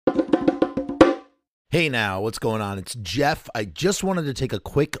Hey now, what's going on? It's Jeff. I just wanted to take a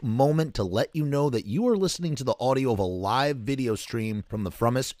quick moment to let you know that you are listening to the audio of a live video stream from the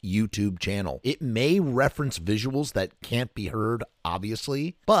Frumus YouTube channel. It may reference visuals that can't be heard,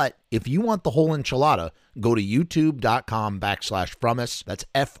 obviously, but if you want the whole enchilada, go to youtube.com/Frumus. That's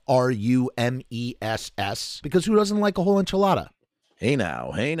Frumess, because who doesn't like a whole enchilada? Hey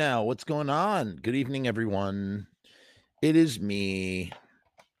now, what's going on? Good evening, everyone. It is me.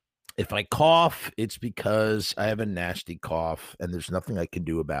 If I cough, it's because I have a nasty cough and there's nothing I can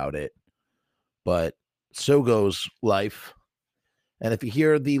do about it. But so goes life. And if you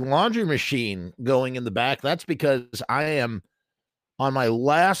hear the laundry machine going in the back, that's because I am on my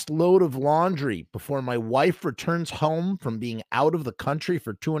last load of laundry before my wife returns home from being out of the country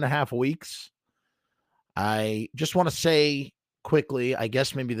for 2.5 weeks. I just want to say quickly, I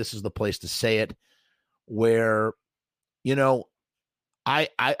guess maybe this is the place to say it, where, you know,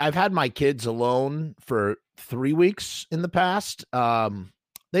 I've had my kids alone for 3 weeks in the past.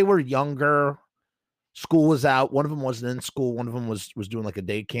 They were younger. School was out. One of them wasn't in school. One of them was doing like a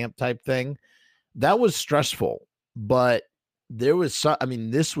day camp type thing. That was stressful, but there was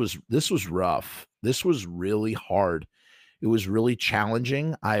this was rough. This was really hard. It was really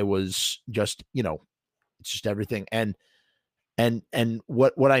challenging. I was just, it's just everything. And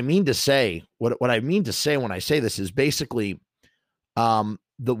what I mean to say, what I mean to say when I say this is basically,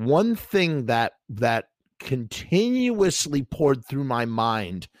 the one thing that continuously poured through my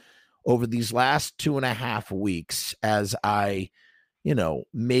over these last 2.5 weeks as I,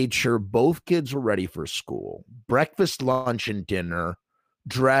 made sure both kids were ready for school, breakfast, lunch, and dinner,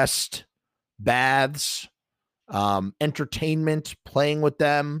 dressed, baths, entertainment, playing with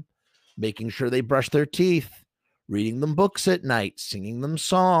them, making sure they brush their teeth, reading them books at night, singing them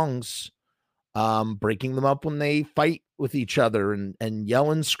songs, breaking them up when they fight with each other and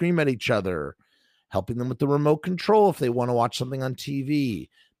yell and scream at each other, helping them with the remote control if they want to watch something on TV.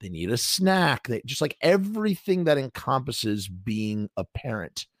 They need a snack. They just like everything that encompasses being a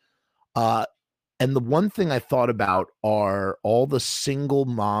parent. And the one thing I thought about are all the single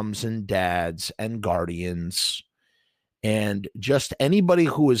moms and dads and guardians and just anybody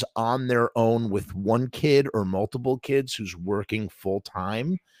who is on their own with one kid or multiple kids who's working full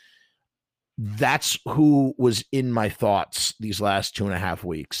time. That's who was in my thoughts these last 2.5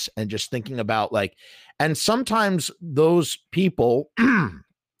 weeks, and just thinking about and sometimes those people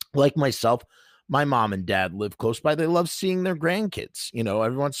like myself, my mom and dad live close by. They love seeing their grandkids,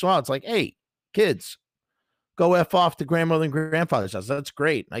 every once in a while. It's like, hey, kids, go F off to grandmother and grandfather's house. That's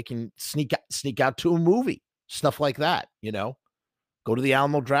great. I can sneak out to a movie, stuff like that, go to the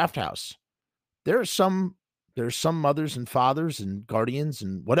Alamo Draft House. There's some mothers and fathers and guardians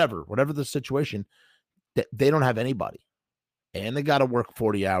and whatever the situation, that they don't have anybody, and they got to work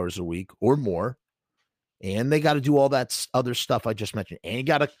 40 hours a week or more, and they got to do all that other stuff I just mentioned, and you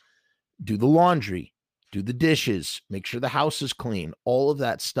got to do the laundry, do the dishes, make sure the house is clean, all of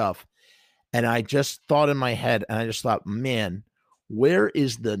that stuff. And I just thought in my head, and I just thought, man, where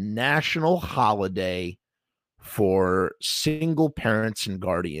is the national holiday for single parents and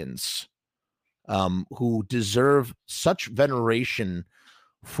guardians who deserve such veneration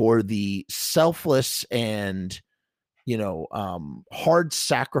for the selfless and, hard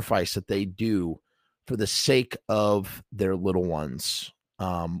sacrifice that they do for the sake of their little ones,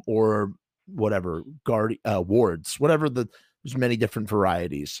 or whatever, wards, whatever there's many different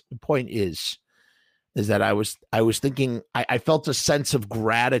varieties. The point is that I was thinking, I felt a sense of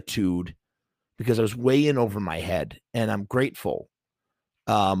gratitude because I was way in over my head, and I'm grateful.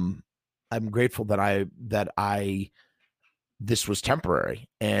 I'm grateful that this was temporary,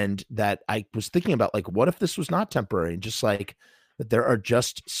 and that I was thinking about what if this was not temporary, and just that there are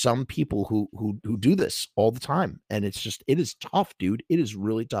just some people who do this all the time. And it is tough, dude. It is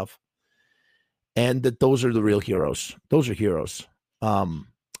really tough. And that those are the real heroes. Those are heroes. I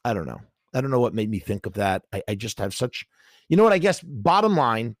don't know. I don't know what made me think of that. I just have such, I guess bottom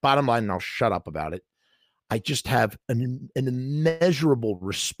line, and I'll shut up about it. I just have an immeasurable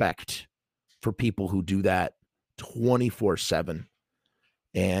respect for people who do that 24/7.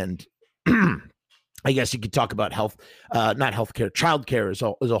 And I guess you could talk about not healthcare, childcare is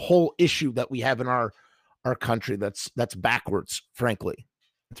a whole issue that we have in our country. That's backwards, frankly.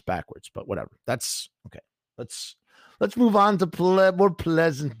 It's backwards, but whatever. That's okay. Let's move on to more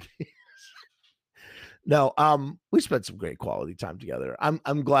pleasant things. No, we spent some great quality time together.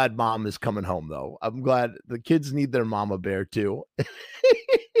 I'm glad mom is coming home, though. I'm glad the kids need their mama bear too.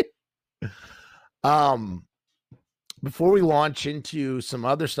 Before we launch into some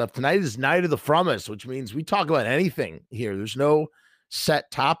other stuff, tonight is Night of the Frumus, which means we talk about anything here. There's no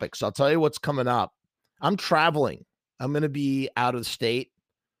set topics. I'll tell you what's coming up. I'm traveling. I'm going to be out of the state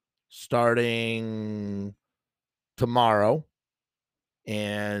starting tomorrow.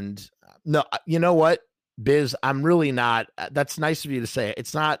 And no, you know what, Biz, I'm really not. That's nice of you to say.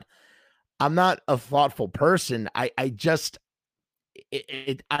 It's not, I'm not a thoughtful person. I just,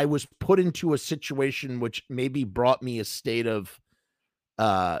 I was put into a situation which maybe brought me a state of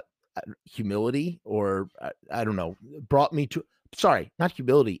humility, or I don't know, brought me to, sorry, not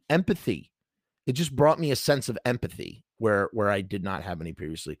humility, empathy. It just brought me a sense of empathy where I did not have any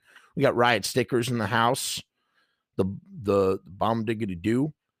previously. We got riot stickers in the house. The bomb diggity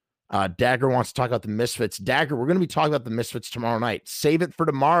do. Dagger wants to talk about the Misfits. Dagger, we're going to be talking about the Misfits tomorrow night. Save it for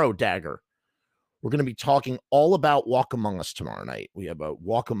tomorrow, Dagger. We're going to be talking all about Walk Among Us tomorrow night. We have a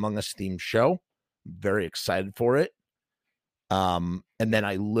Walk Among Us themed show. I'm very excited for it. And then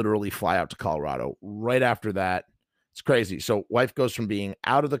I literally fly out to Colorado right after that. It's crazy. So wife goes from being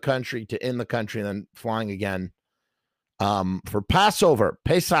out of the country to in the country and then flying again. For Passover,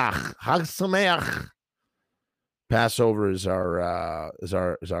 Pesach, Chag Sameach. Passover is our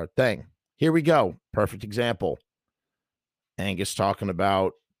thing. Here we go. Perfect example. Angus talking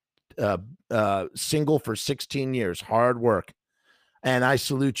about single for 16 years, hard work. And I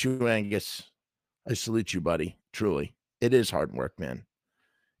salute you, Angus. I salute you, buddy. Truly. It is hard work, man.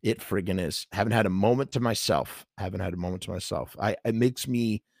 It friggin' is. Haven't had a moment to myself. It makes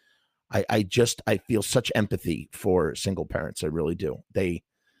me, I feel such empathy for single parents. I really do.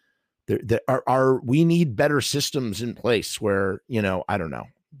 We need better systems in place where, I don't know,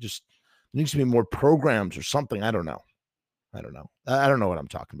 just there needs to be more programs or something. I don't know. I don't know what I'm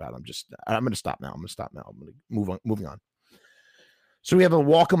talking about. I'm going to stop now. I'm going to moving on. So we have a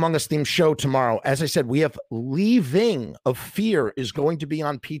Walk Among Us themed show tomorrow. As I said, we have Leaving of Fear is going to be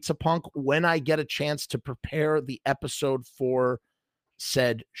on Pizza Punk when I get a chance to prepare the episode for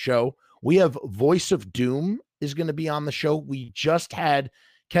said show. We have Voice of Doom is going to be on the show. We just had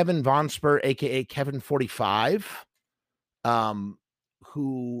Kevin Von Spur, a.k.a. Kevin 45,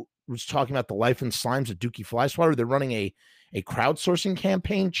 who was talking about the life and slimes of Dookie Flyswatter. They're running a crowdsourcing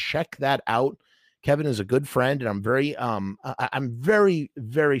campaign. Check that out. Kevin is a good friend, and I'm very,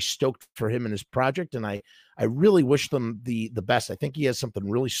 very stoked for him and his project, and I really wish them the best. I think he has something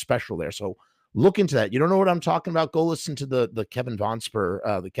really special there. So look into that. You don't know what I'm talking about? Go listen to the Kevin Von Spur,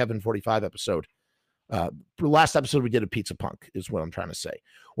 the Kevin 45 episode. The last episode we did of Pizza Punk is what I'm trying to say.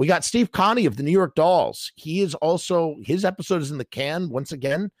 We got Steve Connie of the New York Dolls. He is also, his episode is in the can once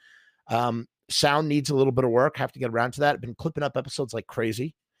again. Sound needs a little bit of work. Have to get around to that. I've been clipping up episodes like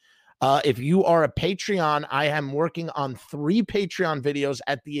crazy. If you are a Patreon, I am working on 3 Patreon videos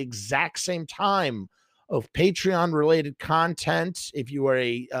at the exact same time of Patreon related content. If you are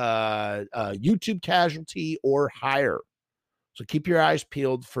a YouTube casualty or higher. So keep your eyes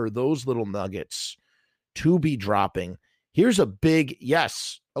peeled for those little nuggets to be dropping. Here's a big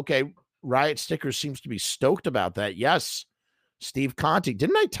yes. Okay. Riot Stickers seems to be stoked about that. Yes. Steve Conti.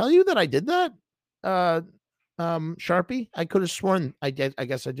 Didn't I tell you that I did that? Sharpie? I could have sworn I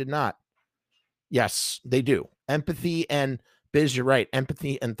guess I did not. Yes, they do. Empathy and Biz, you're right.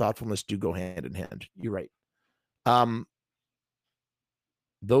 Empathy and thoughtfulness do go hand in hand. You're right.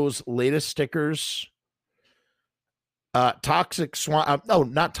 Those latest stickers, Toxic Swamp.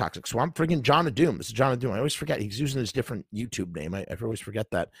 Not Toxic Swamp. Friggin' John of Doom. This is John of Doom. I always forget. He's using his different YouTube name. I always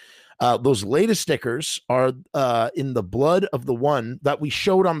forget that. Those latest stickers are in the blood of the one that we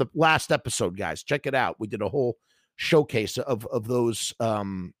showed on the last episode, guys. Check it out. We did a whole showcase of those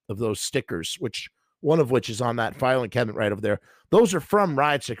stickers, which one of which is on that file and cabinet right over there. Those are from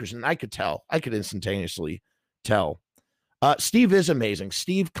Riot Stickers, and I could instantaneously tell. Steve is amazing.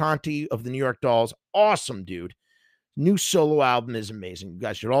 Steve Conti of the New York Dolls, awesome dude. New solo album is amazing. You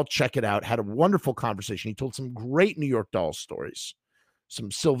guys should all check it out. Had a wonderful conversation. He told some great New York Dolls stories,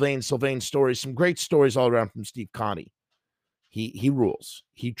 some Sylvain stories, some great stories all around from Steve Conti. He rules.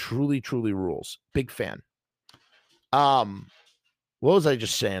 He truly, truly rules. Big fan. What was I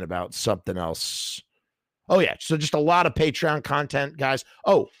just saying about something else? Oh yeah, so just a lot of Patreon content, guys.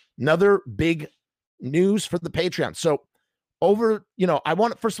 Oh, another big news for the Patreon. So over,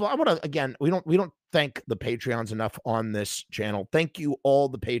 first of all, I want to, again, we don't thank the Patreons enough on this channel. Thank you all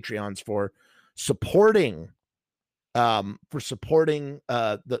the Patreons for supporting the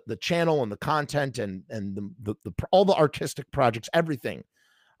channel and the content and the all the artistic projects. Everything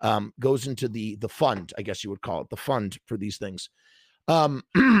goes into the fund, I guess you would call it, the fund for these things.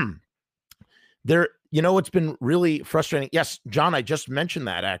 It's been really frustrating. Yes, John, I just mentioned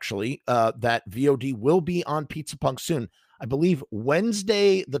that actually, that VOD will be on Pizza Punk soon. I believe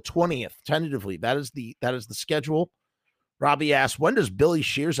Wednesday the 20th, tentatively. That is the schedule. Robbie asked, when does Billy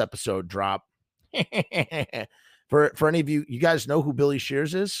Shear's episode drop? For any of you, you guys know who Billy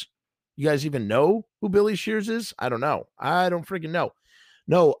Shears is? You guys even know who Billy Shears is? I don't know. I don't freaking know.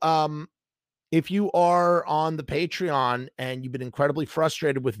 No, if you are on the Patreon and you've been incredibly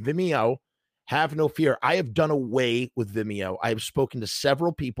frustrated with Vimeo, have no fear. I have done away with Vimeo. I have spoken to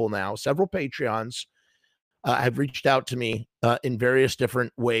several people now, several Patreons have reached out to me in various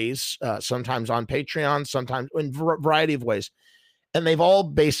different ways, sometimes on Patreon, sometimes in a variety of ways. And they've all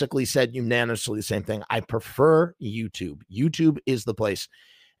basically said unanimously the same thing. I prefer YouTube. YouTube is the place.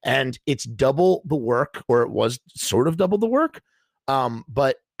 And it's double the work, or it was sort of double the work.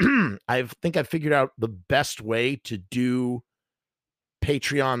 But I think I figured out the best way to do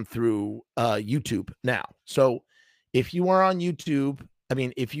Patreon through YouTube now. So if you are on YouTube,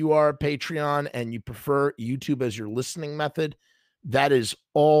 if you are a Patreon and you prefer YouTube as your listening method, that is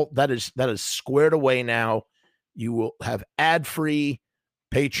squared away now. You will have ad-free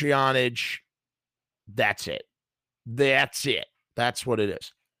Patreonage. That's it. That's what it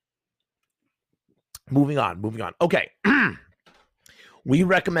is. Moving on. Okay. We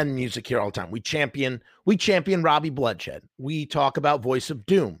recommend music here all the time. We champion Robbie Bloodshed. We talk about Voice of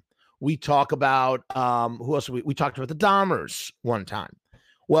Doom. We talk about who else? We talked about the Dahmers one time.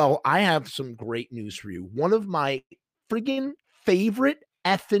 Well, I have some great news for you. One of my friggin' favorite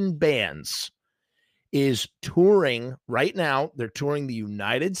effing bands is touring right now. They're touring the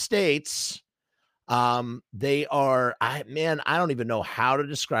United States. They are, I don't even know how to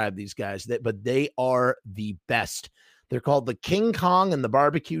describe these guys, but they are the best. They're called the King Kong and the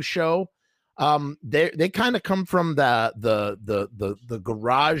Barbecue Show. They kind of come from the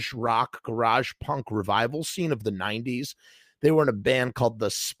garage rock, garage punk revival scene of the 90s. They were in a band called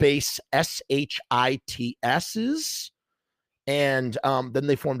the Space SHITS's. And then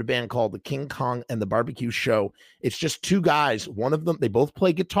they formed a band called the King Kong and the Barbecue Show. It's just two guys. One of them, they both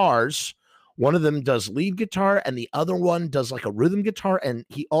play guitars. One of them does lead guitar, and the other one does like a rhythm guitar, and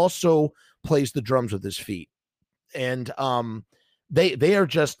he also plays the drums with his feet. And they are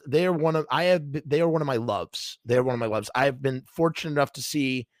one of my loves. They're one of my loves. I've been fortunate enough to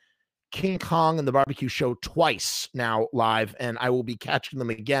see King Kong and the Barbecue Show twice now live, and I will be catching them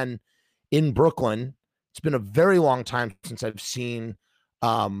again in Brooklyn. It's been a very long time since I've seen. We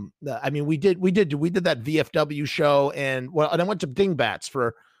did that VFW show, and I went to Dingbats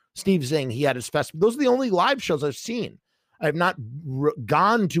for Steve Zing. He had his festival. Those are the only live shows I've seen. I have not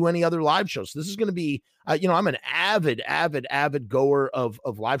gone to any other live shows. This is going to be, I'm an avid goer of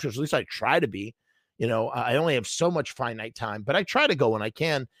live shows. At least I try to be. I only have so much finite time, but I try to go when I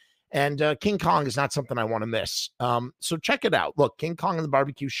can. And King Kong is not something I want to miss. So check it out. Look, King Kong and the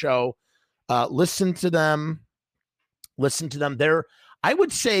Barbecue Show. Listen to them. They're, I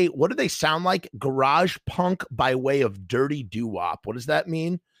would say, what do they sound like? Garage punk by way of dirty doo-wop. What does that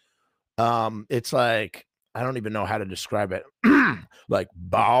mean? It's like, I don't even know how to describe it. Like,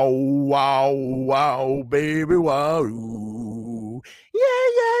 bow, wow, wow, baby, wow.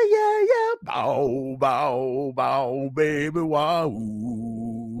 Yeah. Bow, bow, bow, baby,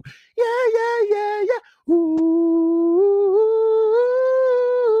 wow. Yeah. Ooh.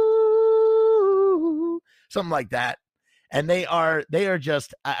 Something like that. And they are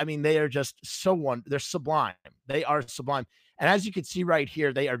just so they're sublime. They are sublime. And as you can see right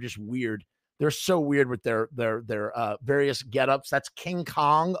here, they are just weird. They're so weird with their various getups. That's King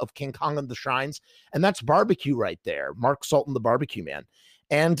Kong of King Kong and the Shrines, and that's Barbecue right there. Mark Sultan, the Barbecue Man.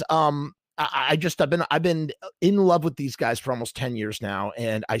 And I've been in love with these guys for almost 10 years now,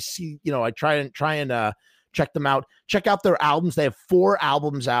 and I see, I try and check them out. Check out their albums. They have 4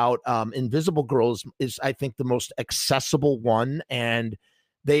 albums out. Invisible Girls is, I think, the most accessible one, and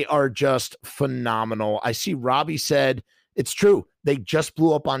they are just phenomenal. I see Robbie said, it's true. They just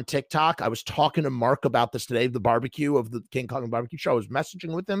blew up on TikTok. I was talking to Mark about this today, the barbecue of the King Kong and Barbecue Show. I was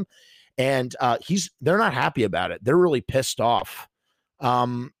messaging with him, and they're not happy about it. They're really pissed off.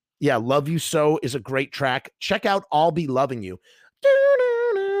 Love You So is a great track. Check out I'll Be Loving You.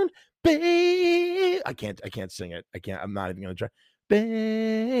 Baby, I can't sing it. I'm not even gonna try.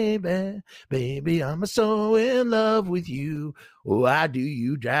 Baby, I'm so in love with you. Why do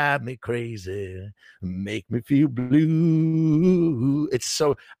you drive me crazy? Make me feel blue. It's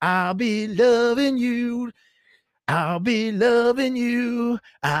so, I'll be loving you. I'll be loving you.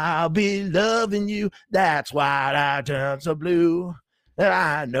 I'll be loving you. That's why I turn so blue.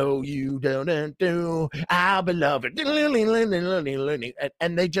 I know you don't do. I'll be loving.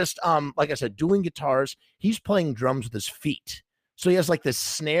 And they just, like I said, dueling guitars. He's playing drums with his feet. So he has like this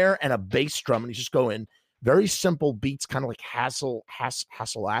snare and a bass drum, and he's just going very simple beats, kind of like Hassel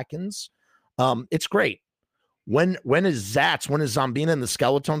Atkins. It's great. When is Zambina and the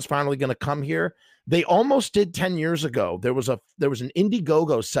Skeletons finally going to come here? They almost did 10 years ago. There was an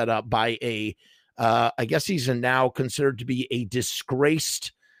Indiegogo set up by a I guess he's now considered to be a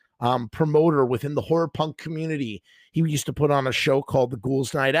disgraced promoter within the horror punk community. He used to put on a show called the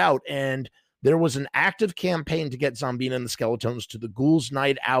Ghouls Night Out, and there was an active campaign to get Zambina and the Skeletons to the Ghouls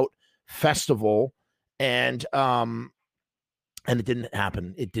Night Out festival, and it didn't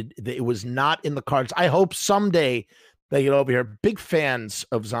happen. It was not in the cards. I hope someday they get over here. Big fans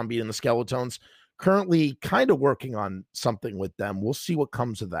of Zambina and the Skeletons. Currently kind of working on something with them. We'll see what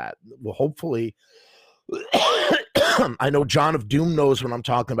comes of that. Well, hopefully, I know John of Doom knows what I'm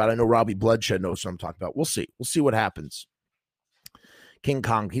talking about. I know Robbie Bloodshed knows what I'm talking about. We'll see. We'll see what happens. King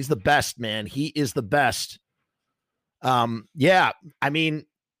Kong, he's the best, man. He is the best. Yeah, I mean,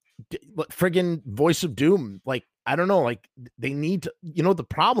 friggin' Voice of Doom. Like, I don't know. Like, they need to, the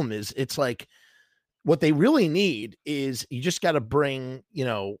problem is, it's like, what they really need is you just got to bring,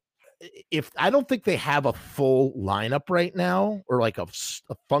 if I don't think they have a full lineup right now, or like a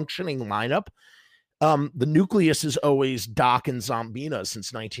functioning lineup. The nucleus is always Doc and Zambina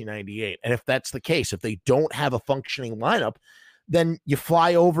since 1998. And if that's the case, if they don't have a functioning lineup, then you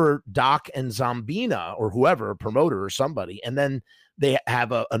fly over Doc and Zambina or whoever, a promoter or somebody, and then they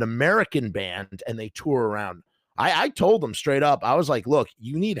have an American band and they tour around. I told them straight up, I was like, look,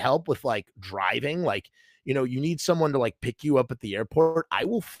 you need help with like driving, like, you need someone to like pick you up at the airport. I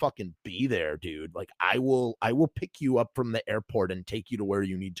will fucking be there, dude. Like, I will pick you up from the airport and take you to where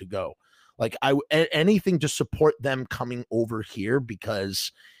you need to go. Like, anything to support them coming over here,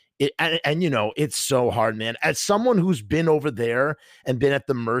 because it's so hard, man. As someone who's been over there and been at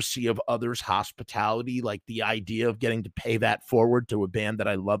the mercy of others' hospitality, like the idea of getting to pay that forward to a band that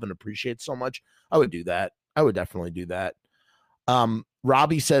I love and appreciate so much, I would do that. I would definitely do that.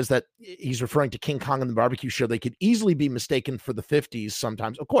 Robbie says that he's referring to King Kong and the Barbecue Show. They could easily be mistaken for the 50s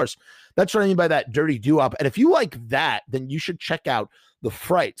sometimes. Of course, that's what I mean by that dirty doo-wop. And if you like that, then you should check out the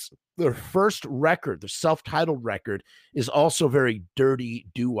Frights. Their first record, their self-titled record, is also very dirty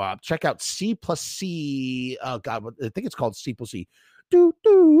doo-wop. Check out C+C. Oh God, I think it's called C+C. Do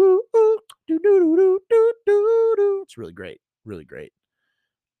do do do do do do. It's really great, really great.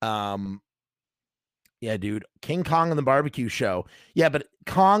 Yeah, dude. King Kong and the Barbecue Show. Yeah, but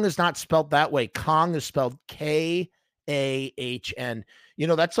Kong is not spelled that way. Kong is spelled Kahn.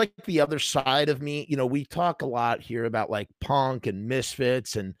 That's like the other side of me. We talk a lot here about like punk and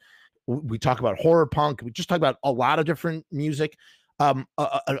misfits, and we talk about horror punk. We just talk about a lot of different music. A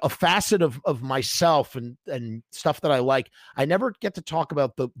facet of myself and stuff that I like. I never get to talk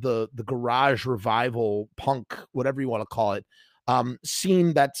about the garage revival punk, whatever you want to call it,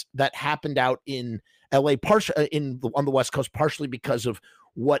 scene that happened out in LA, on the West Coast, partially because of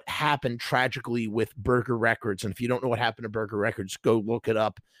what happened tragically with Burger Records. And if you don't know what happened to Burger Records, go look it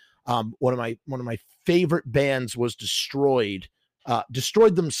up. One of my favorite bands was destroyed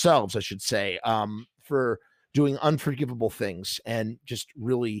themselves, I should say, for doing unforgivable things, and just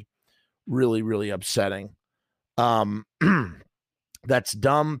really, really, really upsetting. That's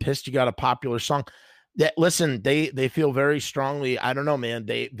dumb. Pissed you got a popular song. That, listen, they feel very strongly. I don't know, man.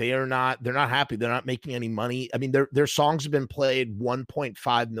 They're not happy. They're not making any money. I mean, their songs have been played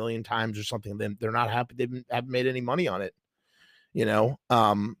 1.5 million times or something. They're not happy. They haven't made any money on it.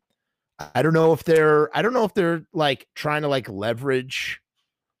 I don't know if they're like trying to like leverage,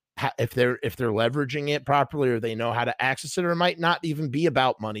 if they're leveraging it properly, or they know how to access it, or it might not even be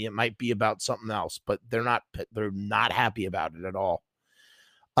about money. It might be about something else, but they're not happy about it at all.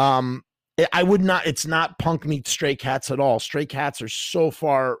 It's not Punk meets Stray Cats at all. Stray Cats are so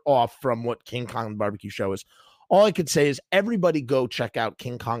far off from what King Kong and the Barbecue Show is. All I could say is everybody go check out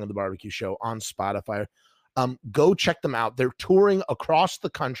King Kong and the Barbecue Show on Spotify. Go check them out. They're touring across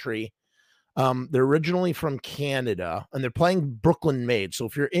the country. They're originally from Canada, and they're playing Brooklyn Made. So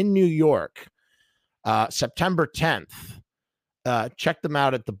if you're in New York, September 10th, check them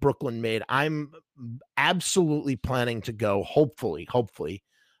out at the Brooklyn Made. I'm absolutely planning to go. Hopefully.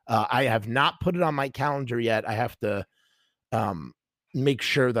 I have not put it on my calendar yet. I have to make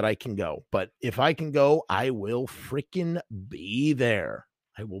sure that I can go. But if I can go, I will freaking be there.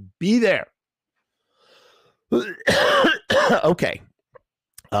 I will be there. Okay.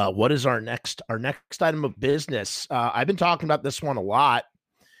 What is our next item of business? I've been talking about this one a lot.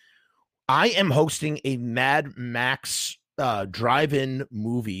 I am hosting a Mad Max drive-in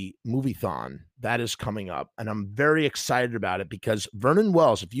movie-thon that is coming up, and I'm very excited about it because Vernon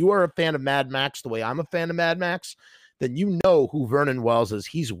Wells, if you are a fan of Mad Max the way I'm a fan of Mad Max, then you know who Vernon Wells is.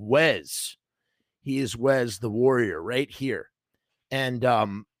 He's Wes. He is Wes the Warrior right here. And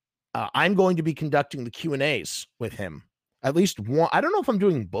I'm going to be conducting the Q&As with him. At least one. I don't know if I'm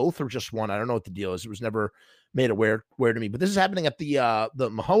doing both or just one. I don't know what the deal is. It was never made aware to me. But this is happening at the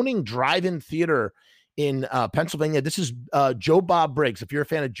Mahoning Drive-In Theater in Pennsylvania. This is Joe Bob Briggs. If you're a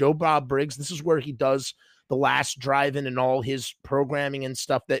fan of Joe Bob Briggs, this is where he does the last drive-in and all his programming and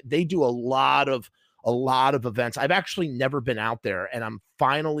stuff. That they do a lot of events. I've actually never been out there, and I'm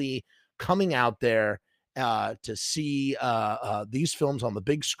finally coming out there to see these films on the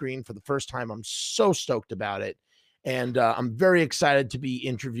big screen for the first time. I'm so stoked about it. And I'm very excited to be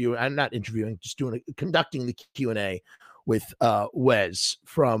conducting the Q&A with Wes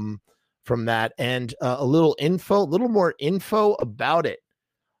from that, and a little more info about it.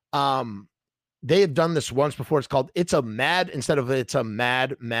 They have done this once before. It's called It's a Mad World. It's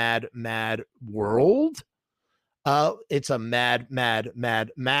a Mad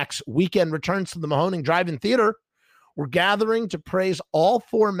Max weekend returns to the Mahoning Drive-In Theater. We're gathering to praise all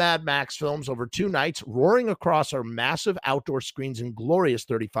 4 Mad Max films over 2 nights, roaring across our massive outdoor screens in glorious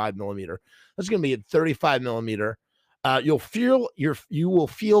 35 millimeter. That's going to be at 35 millimeter. You will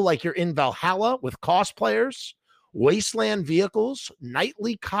feel like you're in Valhalla with cosplayers, wasteland vehicles,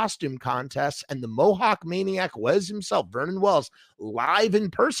 nightly costume contests, and the Mohawk maniac Wes himself, Vernon Wells, live in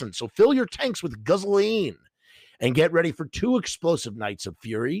person. So fill your tanks with gasoline and get ready for 2 explosive nights of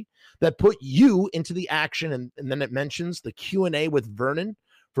fury that put you into the action. And then it mentions the Q&A with Vernon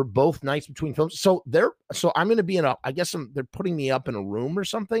for both nights between films. So I'm going to be they're putting me up in a room or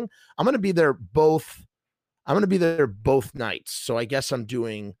something. I'm going to be there both nights. So I guess I'm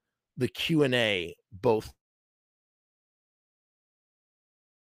doing the Q&A both.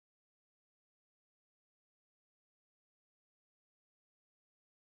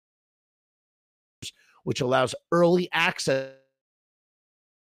 Which allows early access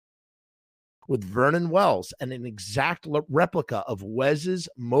with Vernon Wells and an exact replica of Wes's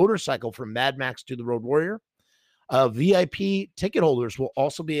motorcycle from Mad Max to the Road Warrior. VIP ticket holders will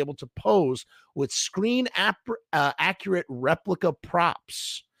also be able to pose with screen accurate replica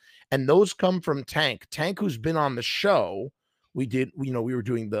props. And those come from Tank, who's been on the show. We were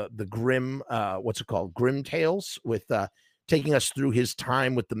doing the Grim, Grim Tales with taking us through his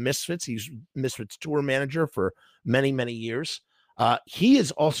time with the Misfits. He's Misfits tour manager for many, many years. He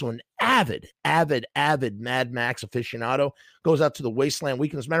is also an avid Mad Max aficionado, goes out to the Wasteland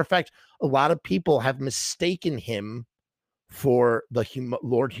Weekend. As a matter of fact, a lot of people have mistaken him for the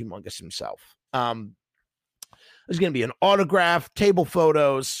Lord Humongous himself. There's going to be an autograph, table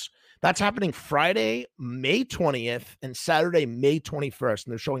photos. That's happening Friday, May 20th and Saturday, May 21st.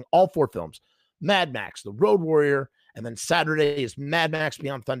 And they're showing all 4 films, Mad Max, The Road Warrior, and then Saturday is Mad Max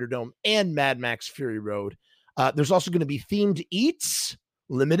Beyond Thunderdome and Mad Max Fury Road. There's also going to be themed eats,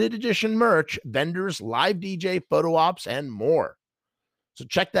 limited edition merch, vendors, live DJ, photo ops, and more. So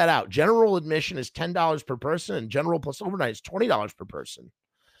check that out. General admission is $10 per person, and general plus overnight is $20 per person.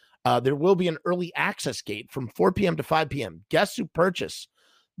 There will be an early access gate from 4 p.m. to 5 p.m. Guests who purchase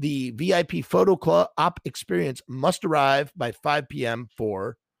the VIP photo club op experience must arrive by 5 p.m.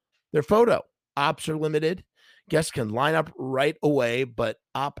 for their photo. Ops are limited. Guests can line up right away, but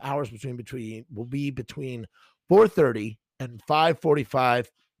op hours will be between 4:30 and 5:45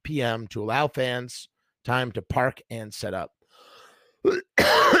 p.m. to allow fans time to park and set up.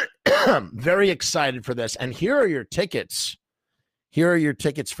 Very excited for this. And here are your tickets. Here are your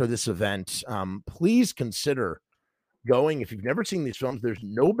tickets for this event. Please consider going. If you've never seen these films, there's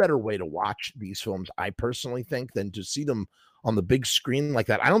no better way to watch these films, I personally think, than to see them on the big screen like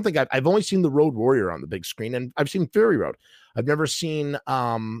that. I don't think I've only seen The Road Warrior on the big screen, and I've seen Fury Road. I've never seen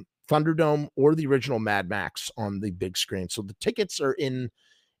Thunderdome or the original Mad Max on the big screen. So the tickets are in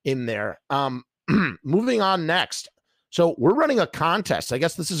there. Moving on next. So we're running a contest. I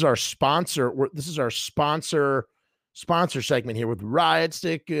guess this is our sponsor. This is our sponsor segment here with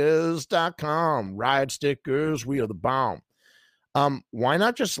riotstickers.com. Riot Stickers, we are the bomb. Why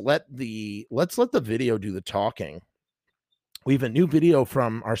not just let's let the video do the talking. We have a new video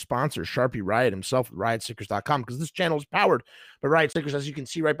from our sponsor, Sharpie Riot himself, riotstickers.com, because this channel is powered by Riot Stickers. As you can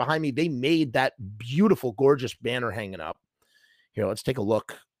see right behind me, they made that beautiful, gorgeous banner hanging up. Here, let's take a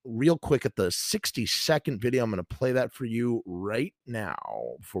look real quick at the 60-second video. I'm going to play that for you right now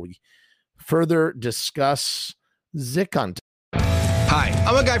before we further discuss the content. Hi,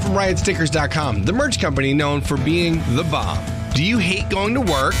 I'm a guy from riotstickers.com, the merch company known for being the bomb. Do you hate going to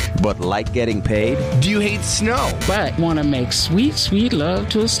work, but like getting paid? Do you hate snow, but want to make sweet, sweet love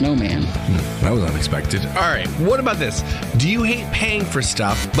to a snowman? That was unexpected. All right, what about this? Do you hate paying for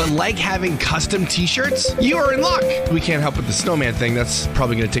stuff, but like having custom t-shirts? You are in luck. We can't help with the snowman thing. That's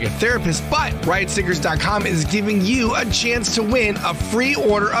probably going to take a therapist, but RiotStickers.com is giving you a chance to win a free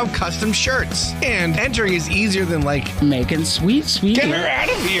order of custom shirts. And entering is easier than like making sweet, sweet get love. her out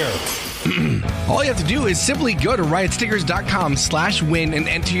of here. All you have to do is simply go to riotstickers.com/win and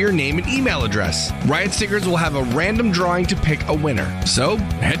enter your name and email address. Riot Stickers will have a random drawing to pick a winner. So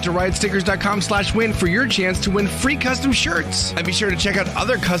head to riotstickers.com/win for your chance to win free custom shirts. And be sure to check out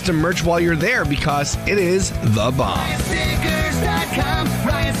other custom merch while you're there because it is the bomb. RiotStickers.com,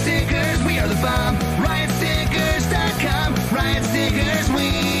 Riot Stickers, we are the bomb. RiotStickers.com, Riot Stickers,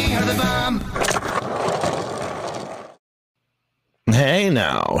 we are the bomb. Hey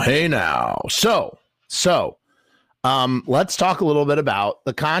now. So, let's talk a little bit about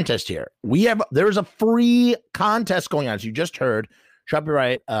the contest here. There's a free contest going on. As you just heard, Sharpie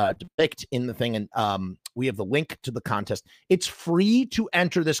Riot depicted in the thing, and we have the link to the contest. It's free to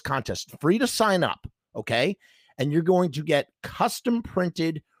enter this contest, free to sign up, okay? And you're going to get custom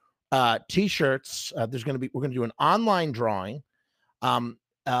printed t-shirts. We're going to do an online drawing, and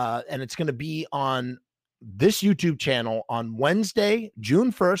it's going to be on this YouTube channel on Wednesday,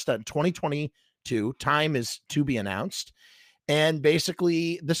 June 1st, 2022. Time is to be announced. And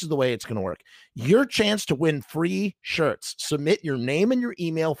basically, this is the way it's going to work. Your chance to win free shirts. Submit your name and your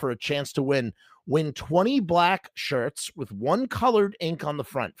email for a chance to win. Win 20 black shirts with one colored ink on the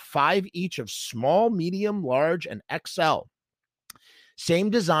front, 5 each of small, medium, large, and XL.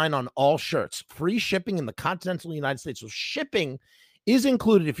 Same design on all shirts. Free shipping in the continental United States. So shipping is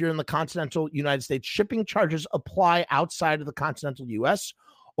included if you're in the continental United States. Shipping charges apply outside of the continental U.S.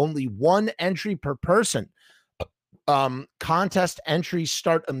 Only one entry per person. Contest entries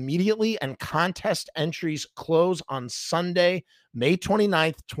start immediately, and contest entries close on Sunday, May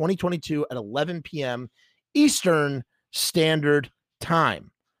 29th, 2022 at 11 p.m. Eastern Standard Time.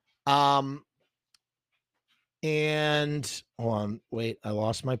 And hold on, wait, I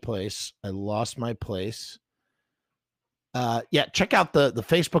lost my place. Check out the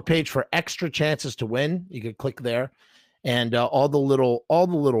Facebook page for extra chances to win. You can click there, and all the little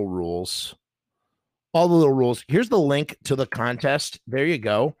rules. Here's the link to the contest. There you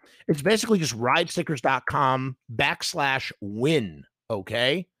go. It's basically just riotstickers.com/win.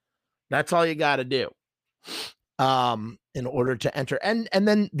 Okay, that's all you got to do in order to enter. And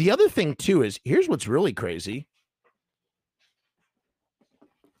then the other thing too is, here's what's really crazy.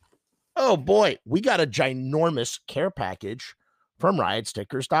 Oh boy, we got a ginormous care package from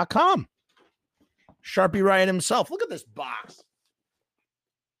riotstickers.com. Sharpie Riot himself. Look at this box.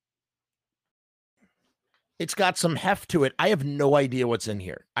 It's got some heft to it. I have no idea what's in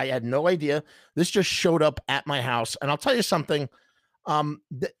here. I had no idea. This just showed up at my house. And I'll tell you something.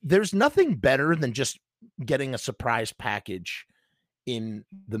 There's nothing better than just getting a surprise package in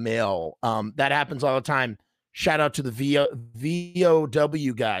the mail. That happens all the time. Shout out to the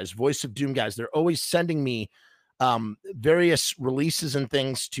VOW guys, Voice of Doom guys. They're always sending me various releases and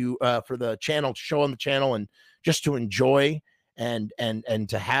things to for the channel, to show on the channel, and just to enjoy and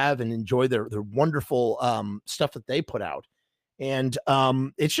to have and enjoy their wonderful stuff that they put out. And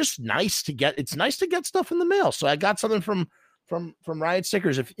it's just nice to get. It's nice to get stuff in the mail. So I got something from Riot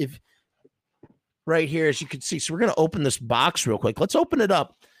Stickers. If right here, as you can see. So we're gonna open this box real quick. Let's open it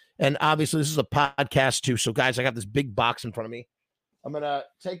up. And obviously, this is a podcast too. So, guys, I got this big box in front of me. I'm going to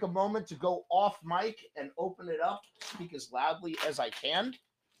take a moment to go off mic and open it up, speak as loudly as I can.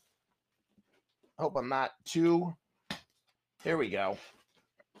 I hope I'm not too. Here we go.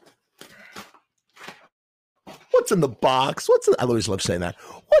 What's in the box? I always love saying that.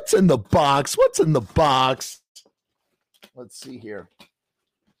 What's in the box? Let's see here.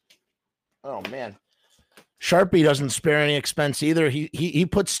 Oh, man. Sharpie doesn't spare any expense either. He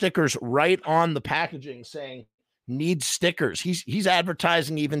puts stickers right on the packaging saying need stickers. He's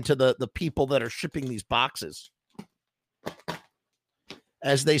advertising even to the people that are shipping these boxes.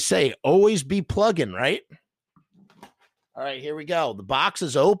 As they say, always be plugging, right? All right, here we go. The box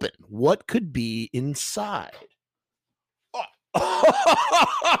is open. What could be inside?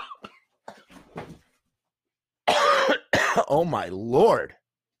 Oh my Lord.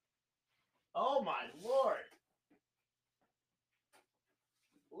 Oh my Lord.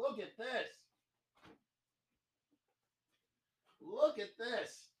 Look at this. Look at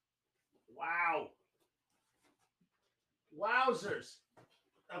this. Wow. Wowzers.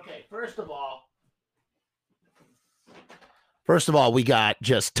 Okay, first of all, we got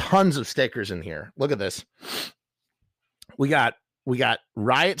just tons of stickers in here. Look at this. We got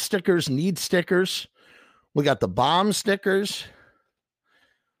Riot stickers, need stickers. We got the bomb stickers.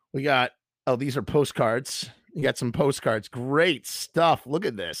 We got, oh, these are postcards. You got some postcards. Great stuff. Look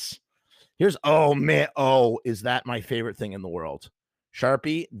at this. Here's, oh man, oh, is that my favorite thing in the world?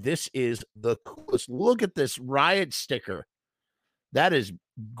 Sharpie, this is the coolest. Look at this Riot sticker. That is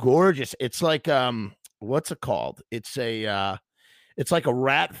gorgeous. It's like, what's it called? It's like a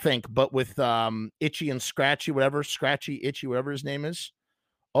rat think, but with Itchy and Scratchy, whatever, Scratchy, Itchy, whatever his name is.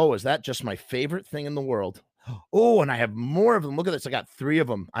 Oh, is that just my favorite thing in the world? Oh, and I have more of them. Look at this. I got 3 of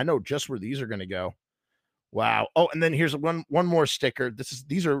them. I know just where these are going to go. Wow. Oh, and then here's one more sticker.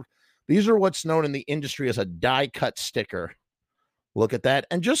 These are what's known in the industry as a die cut sticker. Look at that.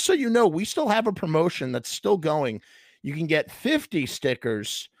 And just so you know, we still have a promotion that's still going. You can get 50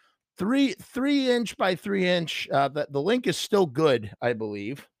 stickers, 3-inch by 3-inch. The link is still good, I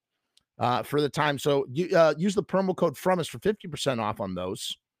believe, for the time. So you use the promo code FROMUS for 50% off on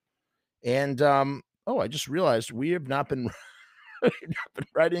those. And oh, I just realized we have not been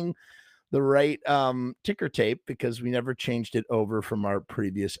writing the right ticker tape because we never changed it over from our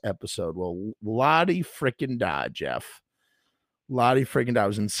previous episode. Well, Lottie freaking da, Jeff. Lottie freaking da. I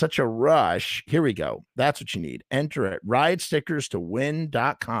was in such a rush. Here we go. That's what you need. Enter it.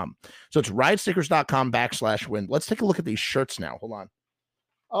 RiotStickersToWin.com. So it's RiotStickers.com/win. Let's take a look at these shirts now. Hold on.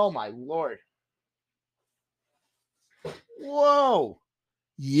 Oh, my Lord. Whoa.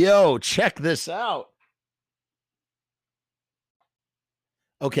 Yo, check this out.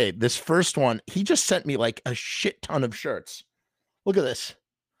 Okay, this first one, he just sent me like a shit ton of shirts. Look at this.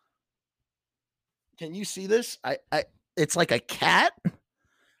 Can you see this? It's like a cat.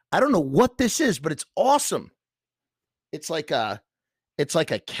 I don't know what this is, but it's awesome. It's like a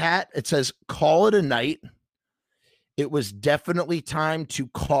cat. It says, call it a night. It was definitely time to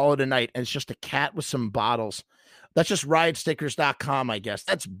call it a night. And it's just a cat with some bottles. That's just riotstickers.com, I guess.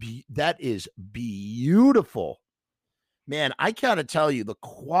 That is beautiful. Man, I gotta tell you, the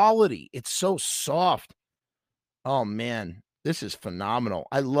quality, it's so soft. Oh, man, this is phenomenal.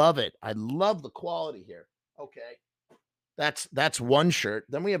 I love it. I love the quality here. Okay. That's one shirt.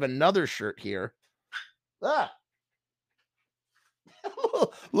 Then we have another shirt here. Ah.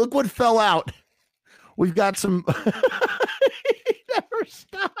 Look what fell out. We've got some. He never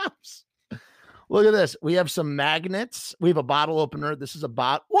stops. Look at this. We have some magnets. We have a bottle opener. This is a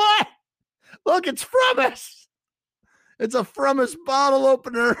What? Look, it's Frumus. It's a Frumus bottle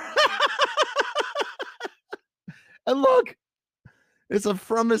opener. And look, it's a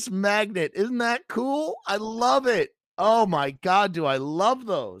Frumus magnet. Isn't that cool? I love it. Oh my God, do I love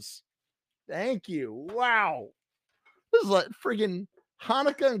those? Thank you. Wow. This is like friggin'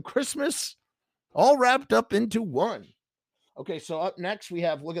 Hanukkah and Christmas all wrapped up into one. Okay, so up next we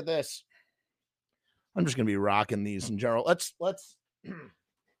have, look at this. I'm just going to be rocking these in general. Let's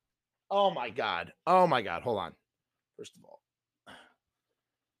oh my God. Oh my God. Hold on. First of all,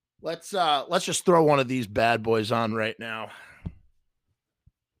 let's just throw one of these bad boys on right now.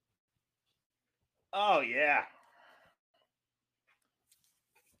 Oh yeah.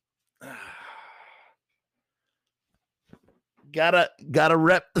 Gotta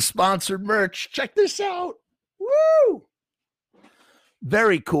rep the sponsored merch. Check this out. Woo!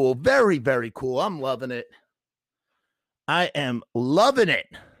 Very cool. Very, very cool. I'm loving it. I am loving it.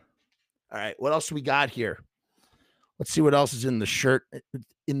 All right. What else do we got here? Let's see what else is in the shirt,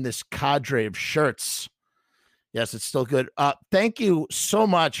 in this cadre of shirts. Yes, it's still good. Thank you so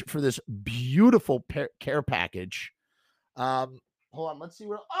much for this beautiful care package. Hold on. Let's see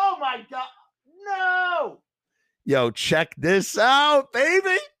what. Oh my God. No. Yo, check this out,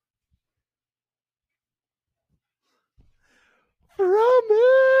 baby.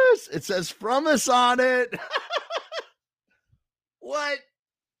 Frumus. It says Frumus on it. What?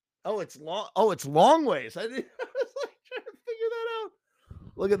 Oh, it's long. Oh, it's long ways. I was like trying to figure that out.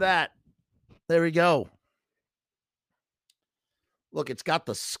 Look at that. There we go. Look, it's got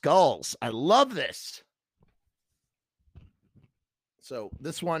the skulls. I love this. So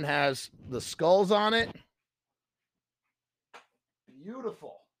this one has the skulls on it.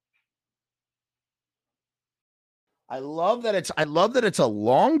 Beautiful. I love that it's a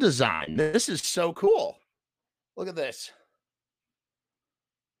long design. This is so cool. Look at this.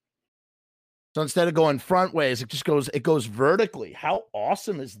 So instead of going front ways, it goes vertically. How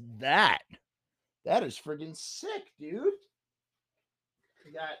awesome is that? That is friggin' sick, dude.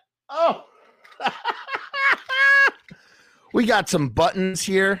 We got we got some buttons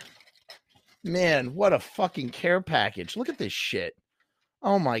here. Man, what a fucking care package. Look at this shit.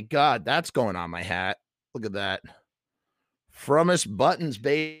 Oh my God, that's going on my hat. Look at that. Frumus buttons,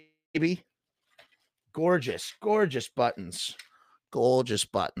 baby. Gorgeous, gorgeous buttons. Gorgeous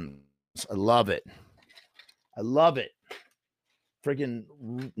buttons. I love it. I love it. Friggin'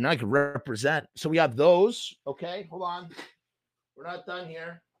 now I can represent. So we have those. Okay, hold on. We're not done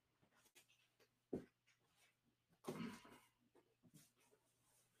here.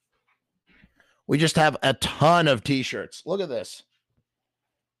 We just have a ton of t-shirts. Look at this.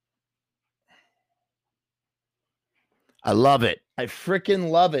 I love it. I freaking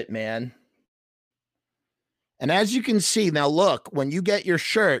love it, man. And as you can see, now look, when you get your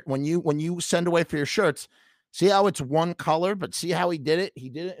shirt, when you send away for your shirts, see how it's one color, but see how he did it? He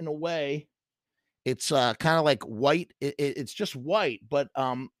did it in a way. It's kind of like white. It's just white, but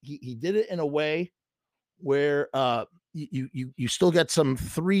he did it in a way where you still get some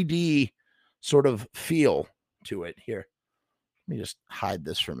 3D sort of feel to it. Here, let me just hide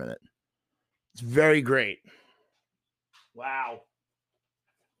this for a minute. It's very great. Wow.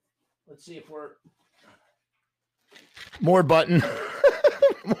 Let's see if we're more button.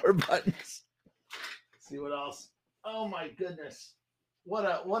 More buttons. Let's see what else. Oh my goodness. What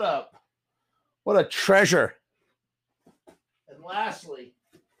a treasure. And lastly,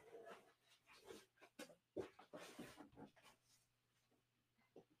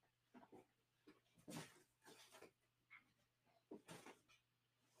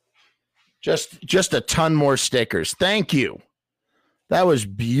 just a ton more stickers. Thank you. That was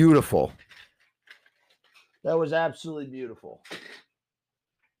beautiful. That was absolutely beautiful.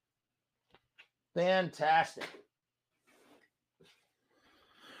 Fantastic.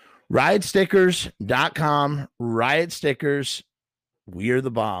 RiotStickers.com. Riot Stickers. We're the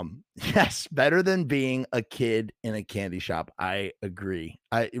bomb. Yes, better than being a kid in a candy shop. I agree.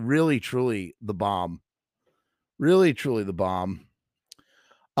 I really, truly the bomb. Really, truly the bomb.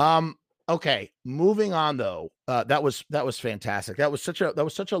 Okay, moving on though. That was fantastic. That was such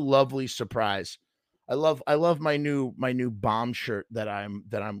a lovely surprise. I love my new bomb shirt that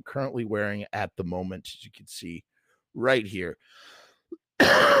I'm currently wearing at the moment, as you can see right here.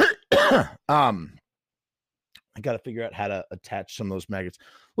 I got to figure out how to attach some of those maggots.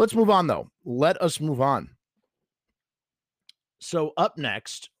 Let's move on though. Let us move on. So up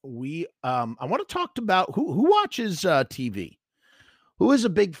next, I want to talk about who watches TV. Who is a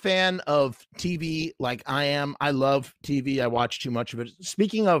big fan of TV like I am? I love TV. I watch too much of it.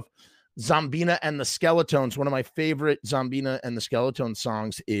 Speaking of Zombina and the Skeletones, one of my favorite Zombina and the Skeletones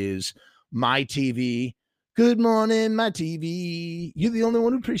songs is My TV. Good morning, my TV. You're the only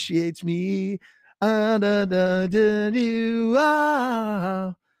one who appreciates me. Da, da, da, do,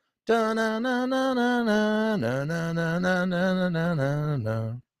 ah. Da, na, na, na, na, na, na, na, na, na, na, na, na,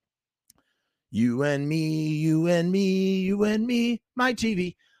 na. You and me, you and me, you and me, my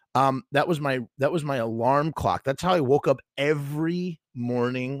TV. That was my alarm clock. That's how I woke up every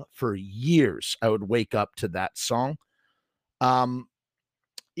morning for years. I would wake up to that song.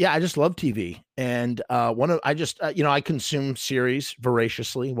 Yeah, I just love TV. And I consume series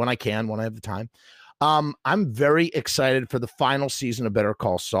voraciously when I have the time. I'm very excited for the final season of Better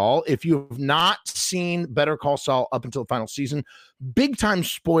Call Saul. If you have not seen Better Call Saul up until the final season, big time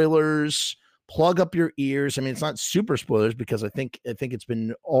spoilers. Plug up your ears. I mean, it's not super spoilers because I think it's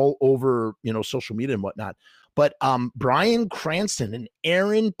been all over, social media and whatnot. But Bryan Cranston and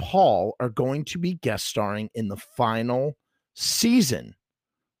Aaron Paul are going to be guest starring in the final season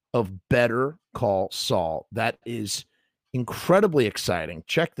of Better Call Saul. That is incredibly exciting.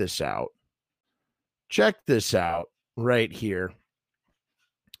 Check this out. Check this out right here.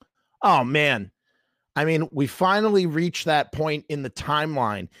 Oh, man. I mean, we finally reached that point in the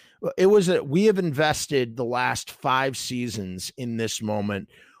timeline. We have invested the last 5 seasons in this moment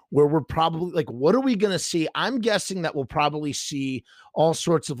where we're probably like, what are we going to see? I'm guessing that we'll probably see all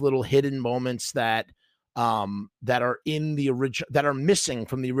sorts of little hidden moments that are in the original, that are missing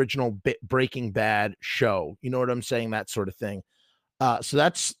from the original Breaking Bad show. You know what I'm saying? That sort of thing. So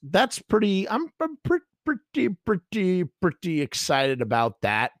that's pretty, I'm pretty excited about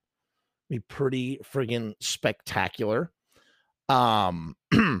that. Be pretty friggin' spectacular.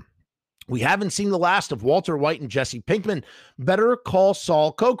 We haven't seen the last of Walter White and Jesse Pinkman. Better Call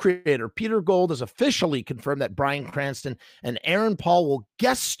Saul co-creator Peter Gould has officially confirmed that Bryan Cranston and Aaron Paul will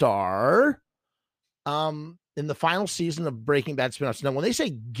guest star in the final season of Breaking Bad spinoffs. Now, when they say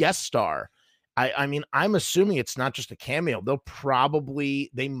guest star, I mean, I'm assuming it's not just a cameo.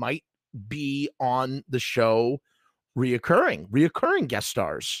 They might be on the show reoccurring guest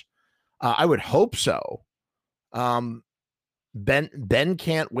stars. I would hope so. Ben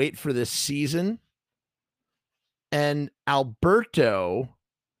can't wait for this season. And Alberto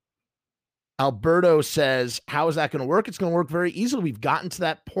says, how is that going to work? It's going to work very easily. We've gotten to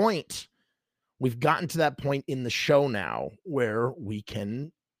that point we've gotten to that point in the show now where we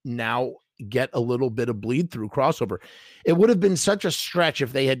can now get a little bit of bleed through crossover. It would have been such a stretch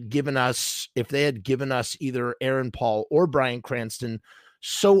if they had given us either Aaron Paul or Bryan Cranston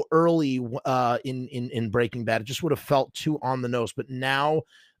so early in Breaking Bad. It just would have felt too on the nose. But now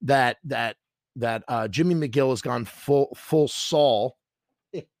that Jimmy McGill has gone full Saul.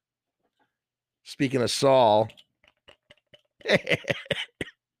 Speaking of Saul, look at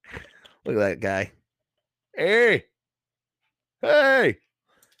that guy. Hey,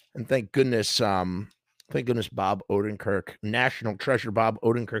 and thank goodness Bob Odenkirk, national treasure Bob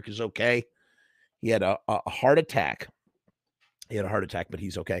Odenkirk, is okay. He had a heart attack. But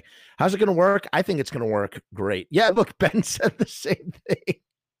he's okay. How's it going to work? I think it's going to work great. Yeah, look, Ben said the same thing.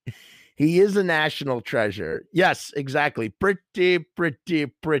 He is a national treasure. Yes, exactly. Pretty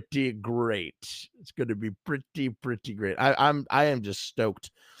great. It's going to be pretty great. I am just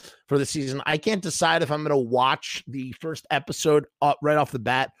stoked for the season. I can't decide if I'm going to watch the first episode right off the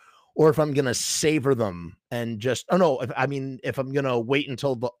bat, or if I'm going to savor them and just, if I'm going to wait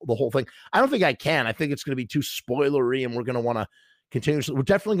until the whole thing. I don't think I can. I think it's going to be too spoilery, and we're going to want to continuously. We're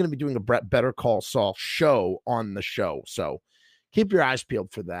definitely going to be doing a Better Call Saul show on the show. So keep your eyes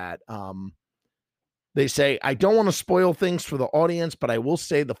peeled for that. They say, I don't want to spoil things for the audience, but I will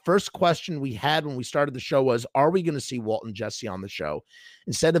say the first question we had when we started the show was, are we going to see Walt and Jesse on the show?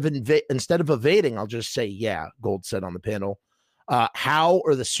 Instead of evading, I'll just say, yeah, Gold said on the panel. How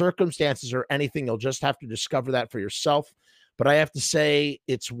or the circumstances or anything, you'll just have to discover that for yourself. But I have to say,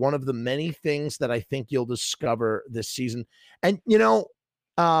 it's one of the many things that I think you'll discover this season. And,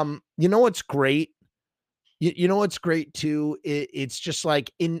 what's great? You know what's great too? It's just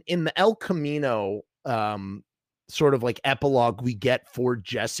like in the El Camino sort of like epilogue we get for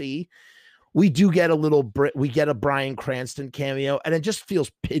Jesse, we do get we get a Bryan Cranston cameo, and it just feels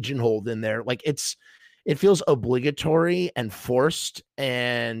pigeonholed in there. Like it feels obligatory and forced,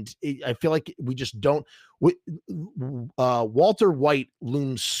 and I feel like we just don't. Walter White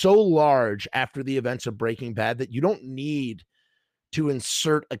looms so large after the events of Breaking Bad that you don't need to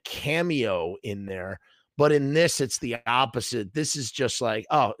insert a cameo in there. But in this, it's the opposite. This is just like,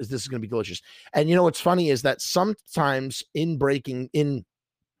 this is going to be delicious. And what's funny is that sometimes in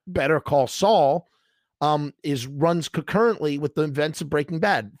Better Call Saul runs concurrently with the events of Breaking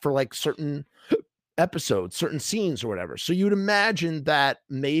Bad for like certain episodes, certain scenes or whatever. So you'd imagine that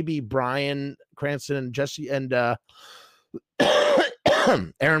maybe Bryan Cranston and Jesse and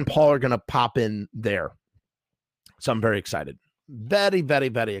Aaron Paul are going to pop in there. So I'm very excited. Very, very,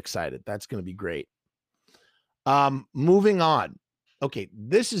 very excited. That's going to be great. Moving on. Okay,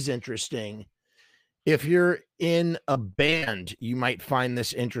 this is interesting. If you're in a band, you might find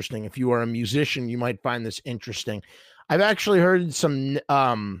this interesting. If you are a musician, you might find this interesting. I've actually heard some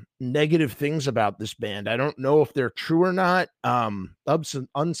negative things about this band. I don't know if they're true or not.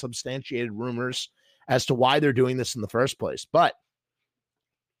 Unsubstantiated rumors as to why they're doing this in the first place. But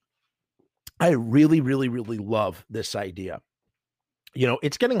I really, really, really love this idea.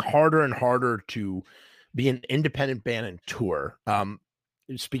 It's getting harder and harder to be an independent band and tour.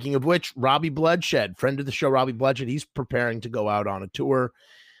 Speaking of which, Robbie Bloodshed, friend of the show, Robbie Bloodshed, he's preparing to go out on a tour.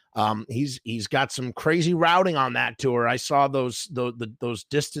 He's got some crazy routing on that tour. I saw those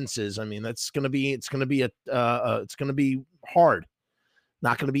distances. I mean, it's going to be hard,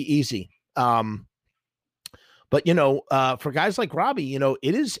 not going to be easy. But for guys like Robbie,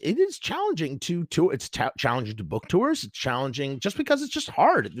 it is challenging to it's challenging to book tours. It's challenging just because it's just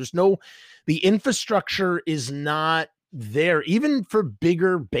hard. The infrastructure is not there, even for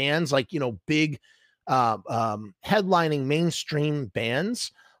bigger bands, like, big headlining mainstream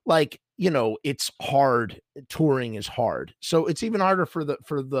bands. Like, it's hard. Touring is hard. So it's even harder for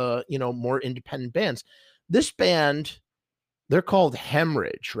the more independent bands. This band, they're called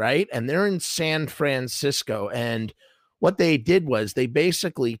Hemorrhage, right? And they're in San Francisco. And what they did was they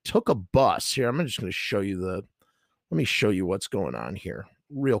basically took a bus here. I'm just going to show you let me show you what's going on here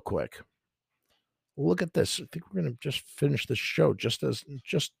real quick. Look at this. I think we're going to just finish the show just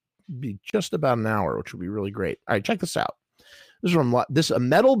about an hour, which would be really great. All right, check this out. This is from a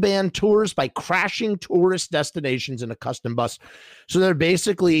metal band tours by crashing tourist destinations in a custom bus. So they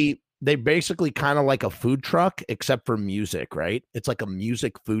basically kind of like a food truck, except for music, right? It's like a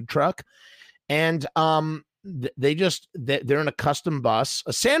music food truck. And they're in a custom bus.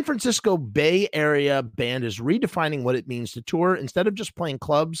 A San Francisco Bay Area band is redefining what it means to tour. Instead of just playing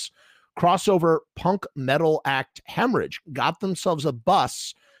clubs, crossover punk metal act Hemorrhage got themselves a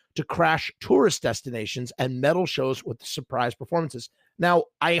bus to crash tourist destinations and metal shows with surprise performances. Now,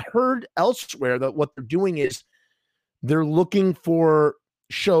 I heard elsewhere that what they're doing is they're looking for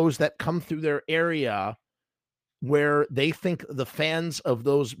shows that come through their area where they think the fans of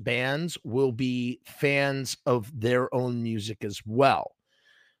those bands will be fans of their own music as well.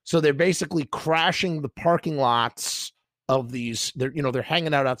 So they're basically crashing the parking lots of these. They're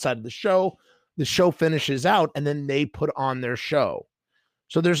hanging out outside of the show. The show finishes out, and then they put on their show.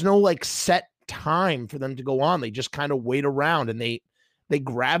 So there's no like set time for them to go on. They just kind of wait around, and they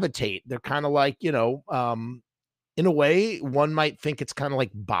gravitate. They're kind of like, in a way, one might think it's kind of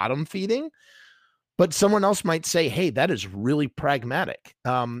like bottom feeding, but someone else might say, hey, that is really pragmatic.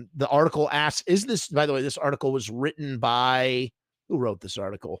 The article asks, by the way, this article was written by, who wrote this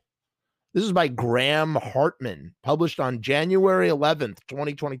article? This is by Graham Hartman, published on January 11th,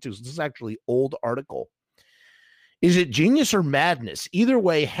 2022. So this is actually an old article. Is it genius or madness? Either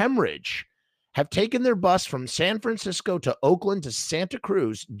way, Hemorrhage have taken their bus from San Francisco to Oakland to Santa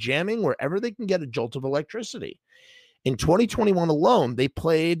Cruz, jamming wherever they can get a jolt of electricity. In 2021 alone, they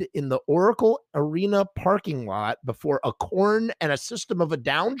played in the Oracle Arena parking lot before a Korn and a System of a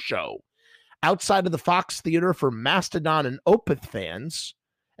Down show, outside of the Fox Theater for Mastodon and Opeth fans,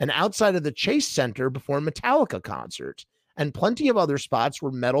 and outside of the Chase Center before a Metallica concert, and plenty of other spots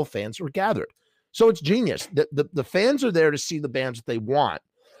where metal fans were gathered. So it's genius. The fans are there to see the bands that they want.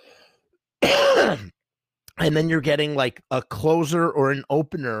 And then you're getting like a closer or an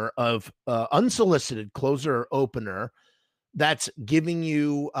opener of unsolicited closer or opener that's giving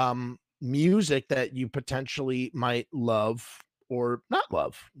you music that you potentially might love or not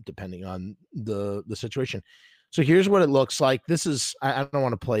love, depending on the situation. So here's what it looks like. This is, I don't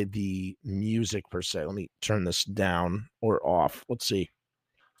want to play the music per se. Let me turn this down or off. Let's see.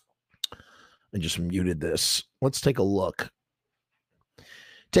 I just muted this. Let's take a look.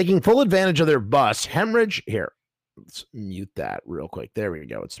 Taking full advantage of their bus, Hemorrhage, here, let's mute that real quick. There we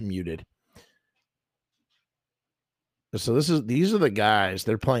go. It's muted. So these are the guys.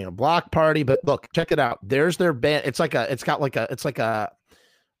 They're playing a block party, but look, check it out. There's their band. It's like a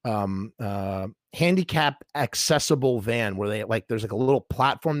handicap accessible van where there's like a little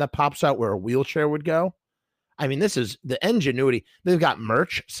platform that pops out where a wheelchair would go. I mean, this is the ingenuity. They've got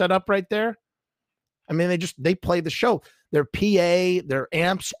merch set up right there. I mean, they play the show. Their PA, their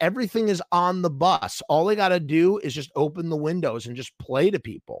amps, everything is on the bus. All they got to do is just open the windows and just play to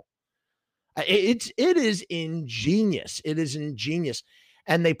people. It is ingenious. It is ingenious.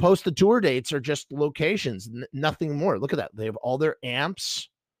 And they post the tour dates are just locations, nothing more. Look at that. They have all their amps,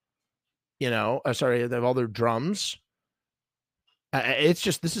 they have all their drums. It's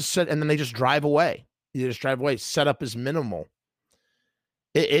just, this is set. And then they just drive away. You just drive away. Setup is minimal.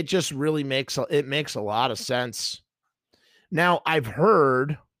 It just really makes a lot of sense. Now, I've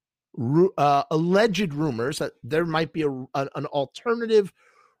heard alleged rumors that there might be an alternative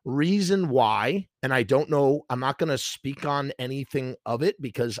reason why, and I don't know. I'm not going to speak on anything of it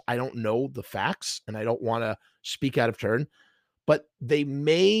because I don't know the facts and I don't want to speak out of turn. But they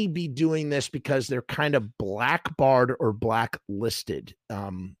may be doing this because they're kind of blackbarred or blacklisted.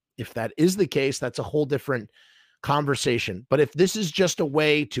 If that is the case, that's a whole different conversation. But if this is just a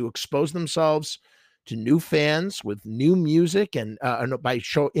way to expose themselves to new fans with new music and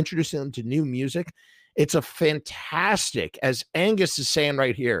introducing them to new music, it's a fantastic, as Angus is saying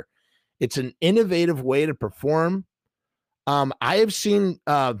right here, it's an innovative way to perform. I have seen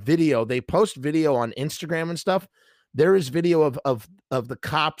video. They post video on Instagram and stuff. There is video of the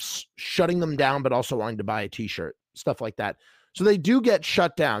cops shutting them down, but also wanting to buy a t-shirt, stuff like that. So they do get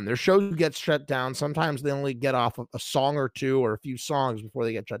shut down. Their show gets shut down. Sometimes they only get off a song or two or a few songs before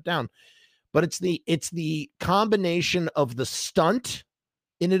they get shut down. But it's the combination of the stunt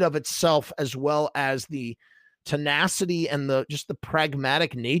in and of itself, as well as the tenacity and the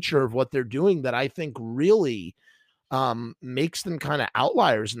pragmatic nature of what they're doing that I think really makes them kind of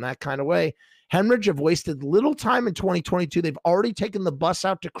outliers in that kind of way. Hemorrhage have wasted little time in 2022. They've already taken the bus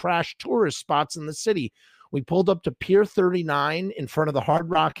out to crash tourist spots in the city. We pulled up to Pier 39 in front of the Hard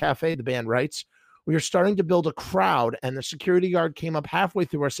Rock Cafe, the band writes. We were starting to build a crowd, and the security guard came up halfway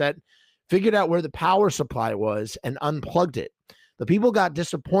through our set, figured out where the power supply was, and unplugged it. The people got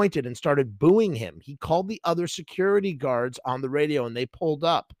disappointed and started booing him. He called the other security guards on the radio, and they pulled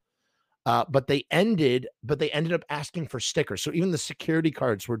up. But they ended up asking for stickers. So even the security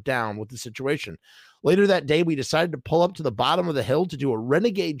guards were down with the situation. Later that day, we decided to pull up to the bottom of the hill to do a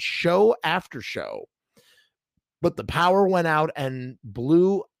Renegade show after show. But the power went out and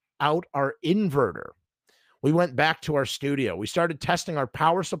blew out our inverter. We went back to our studio. We started testing our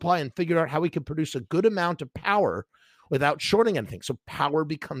power supply and figured out how we could produce a good amount of power without shorting anything. So power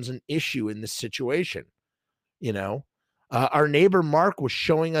becomes an issue in this situation. Our neighbor Mark was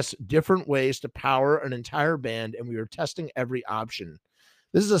showing us different ways to power an entire band, and we were testing every option.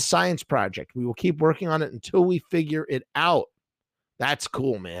 This is a science project. We will keep working on it until we figure it out. That's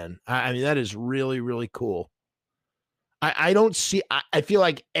cool, man. I mean, that is really, really cool. I don't see, I feel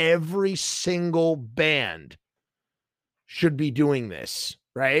like every single band should be doing this,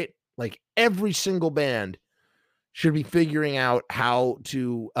 right? Like every single band should be figuring out how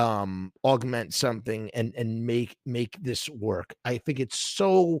to augment something and make this work. I think it's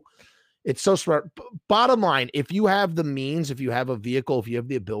so smart. Bottom line, if you have the means, if you have a vehicle, if you have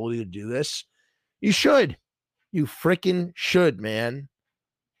the ability to do this, you should. You freaking should, man.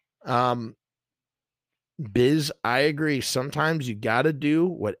 Biz, I agree. Sometimes you got to do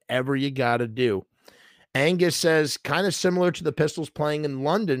whatever you got to do. Angus says, kind of similar to the Pistols playing in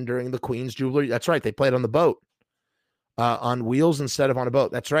London during the Queen's Jubilee. That's right. They played on the boat, on wheels instead of on a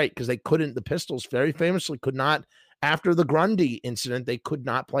boat. That's right. Because they couldn't, the Pistols very famously could not, after the Grundy incident, they could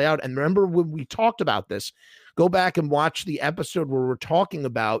not play out. And remember when we talked about this, go back and watch the episode where we're talking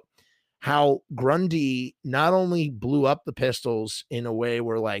about how Grundy not only blew up the Pistols in a way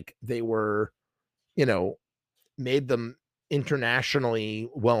where like they were, made them internationally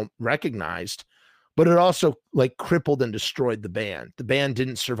well recognized, but it also like crippled and destroyed the band. The band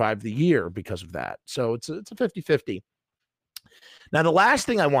didn't survive the year because of that. So it's a 50-50. Now, the last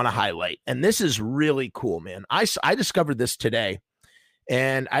thing I want to highlight, and this is really cool, man. I discovered this today,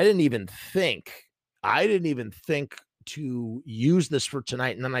 and I didn't even think to use this for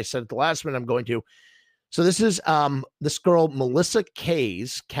tonight. And then I said at the last minute, I'm going to. So this is this girl, Melissa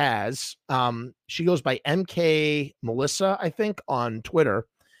Kaz. She goes by MK Melissa, I think, on Twitter.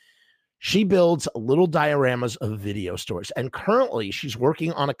 She builds little dioramas of video stories. And currently she's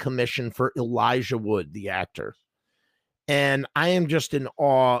working on a commission for Elijah Wood, the actor. And I am just in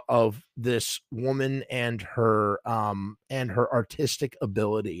awe of this woman and her artistic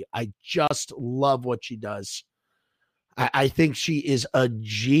ability. I just love what she does. I think she is a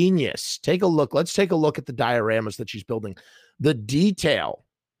genius. Take a look. Let's take a look at the dioramas that she's building. The detail.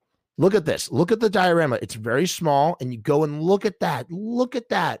 Look at this. Look at the diorama. It's very small, and you go and look at that. Look at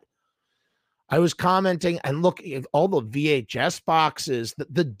that. I was commenting and look at all the VHS boxes.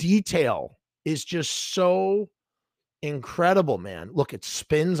 The detail is just so incredible, man. Look, it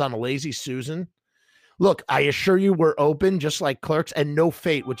spins on a Lazy Susan. Look, I assure you we're open, just like Clerks, and No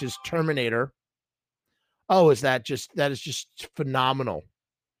Fate, which is Terminator. Oh, that is just phenomenal.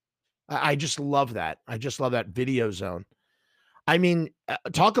 I just love that. I just love that Video Zone. I mean,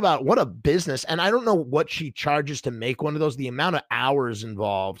 talk about what a business. And I don't know what she charges to make one of those, the amount of hours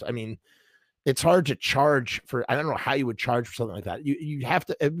involved. I mean, it's hard to charge for, I don't know how you would charge for something like that. You have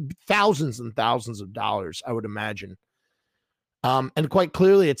to, thousands and thousands of dollars, I would imagine. And quite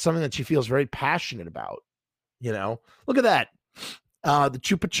clearly, it's something that she feels very passionate about. Look at that. The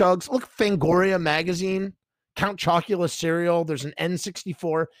Chupa Chugs. Look, Fangoria magazine. Count Chocula cereal. There's an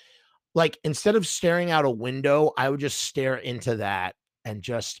N64. Like, instead of staring out a window, I would just stare into that and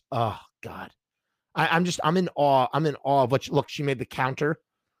just, oh God. I'm in awe. I'm in awe of what, look, she made the counter.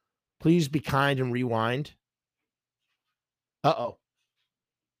 Please be kind and rewind. Uh-oh.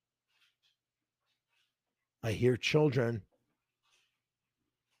 I hear children.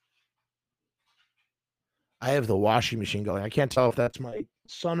 I have the washing machine going. I can't tell if that's my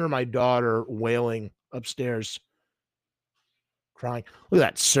son or my daughter wailing upstairs, crying. Look at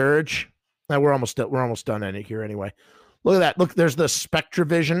that Surge. Now we're almost done in here anyway. Look at that. Look, there's the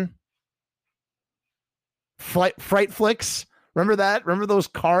Spectravision. Fright Flicks. Remember that? Remember those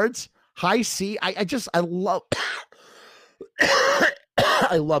cards? High C. I love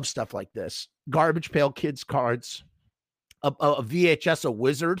I love stuff like this. Garbage Pail Kids cards. A VHS, a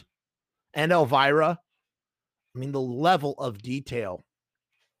Wizard, and Elvira. I mean, the level of detail.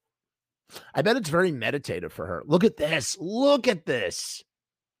 I bet it's very meditative for her. Look at this. Look at this.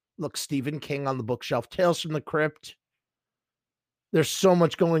 Look, Stephen King on the bookshelf. Tales from the Crypt. There's so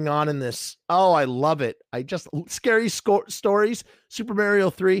much going on in this. Oh, I love it. Scary Stories. Super Mario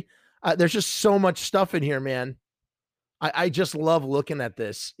 3. There's just so much stuff in here, man. I just love looking at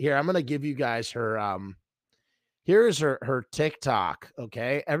this. Here, I'm going to give you guys her. Here's her TikTok.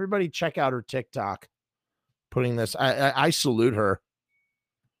 Okay. Everybody check out her TikTok. Putting this, I salute her.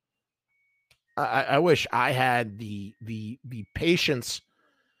 I wish I had the patience.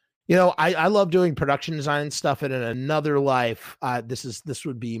 I love doing production design and stuff. And in another life, this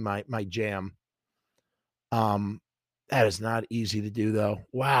would be my jam. That is not easy to do though.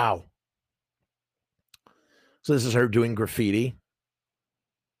 Wow. So this is her doing graffiti.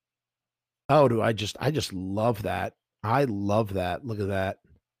 Oh, I just love that. I love that. Look at that.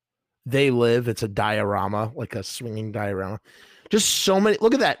 They Live. It's a diorama, like a swinging diorama. Just so many.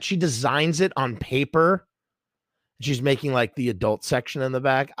 Look at that. She designs it on paper. She's making like the adult section in the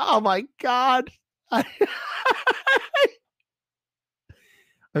back. Oh my God.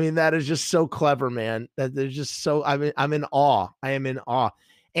 I mean, that is just so clever, man. That there's just so, I'm in awe. I am in awe.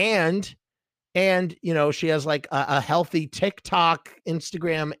 And, you know, she has like a healthy TikTok,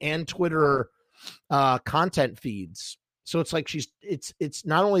 Instagram, and Twitter content feeds. So it's like it's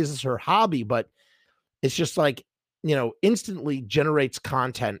not only is this her hobby, but it's just like, you know, instantly generates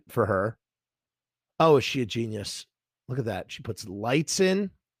content for her. Oh, is she a genius? Look at that. She puts lights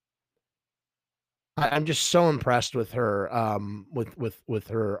in. I'm just so impressed with her, with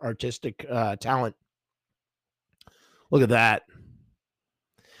her artistic talent. Look at that.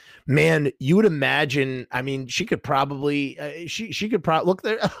 Man, you would imagine, I mean, she could probably, she could probably, look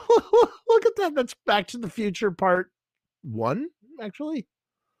there, look at that. That's Back to the Future Part 1, actually.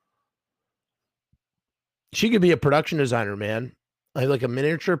 She could be a production designer, man. Like a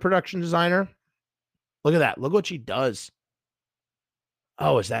miniature production designer. Look at that. Look what she does.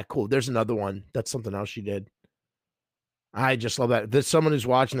 Oh, is that cool? There's another one. That's something else she did. I just love that. There's someone who's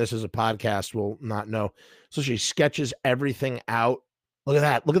watching this as a podcast will not know. So she sketches everything out. Look at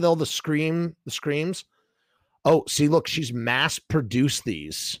that. Look at all the screams. Oh, see, look, she's mass produced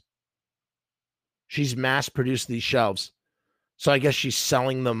these. She's mass produced these shelves. So I guess she's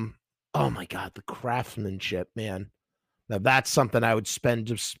selling them. Oh my God, the craftsmanship, man. Now that's something I would spend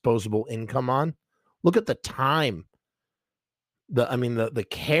disposable income on. Look at the time. The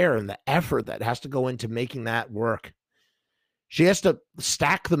care and the effort that has to go into making that work. She has to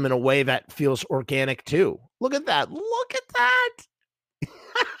stack them in a way that feels organic too. Look at that. Look at that.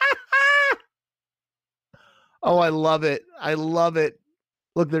 Oh, I love it. I love it.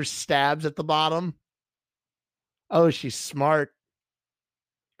 Look, there's stabs at the bottom. Oh, she's smart.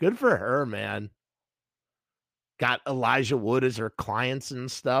 Good for her, man. Got Elijah Wood as her clients and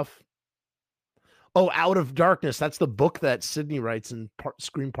stuff. Oh, Out of Darkness. That's the book that Sydney writes in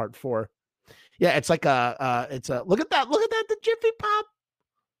Scream Part 4. Yeah, it's like it's a, look at that. Look at that. The Jiffy Pop.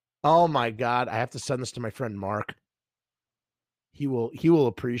 Oh my God. I have to send this to my friend Mark. He will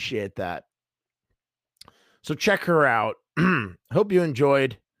appreciate that. So check her out. Hope you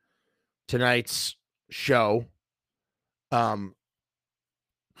enjoyed tonight's show.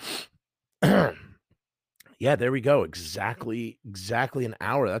 Yeah, there we go. Exactly an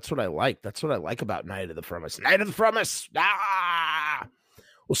hour. That's what I like. That's what I like about Night of the Frummas. Night of the Frummas. Ah!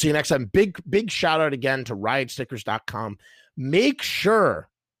 We'll see you next time. Big shout out again to riotstickers.com. Make sure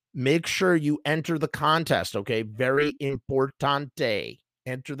you enter the contest. Okay. Very importante.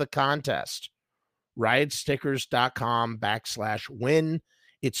 Enter the contest. riotstickers.com/win.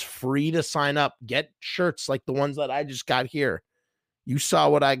 It's free to sign up. Get shirts like the ones that I just got here. You saw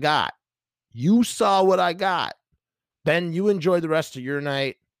what I got. Ben, you enjoy the rest of your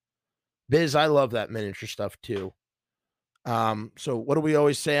night. Biz, I love that miniature stuff too. So what do we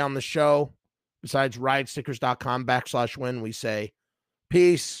always say on the show? Besides riotstickers.com/win, we say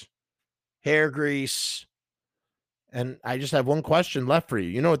peace, hair grease. And I just have one question left for you.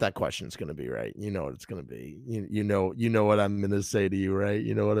 You know what that question is going to be, right? You know what it's going to be. You know what I'm going to say to you, right?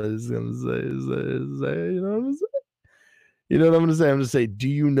 You know what I was going to say. You know what I'm going to say? You know what I'm going to say? I'm going to say, do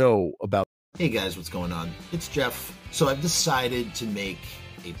you know about... Hey guys, what's going on? It's Jeff. So I've decided to make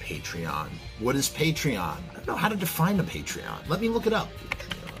a Patreon. What is Patreon? I don't know how to define a Patreon. Let me look it up.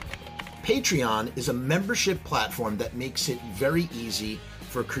 Patreon is a membership platform that makes it very easy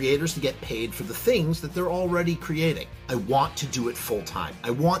for creators to get paid for the things that they're already creating. I want to do it full time. I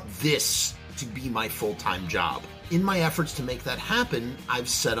want this to be my full-time job. In my efforts to make that happen, I've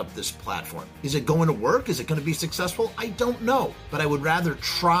set up this platform. Is it going to work? Is it going to be successful? I don't know, but I would rather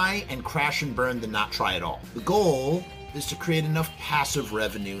try and crash and burn than not try at all. The goal is to create enough passive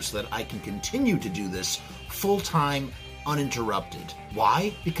revenue so that I can continue to do this full-time, uninterrupted.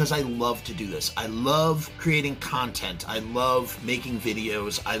 Why? Because I love to do this. I love creating content. I love making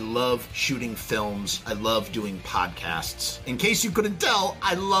videos. I love shooting films. I love doing podcasts. In case you couldn't tell,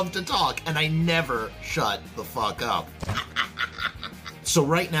 I love to talk and I never shut the fuck up. So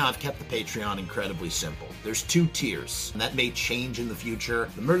right now I've kept the Patreon incredibly simple. There's 2 tiers, and that may change in the future.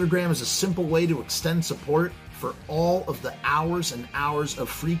 The Murdergram is a simple way to extend support for all of the hours and hours of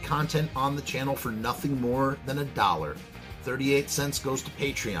free content on the channel for nothing more than $1. 38 cents goes to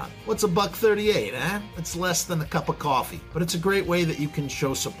Patreon. What's $1.38, eh? It's less than a cup of coffee, but it's a great way that you can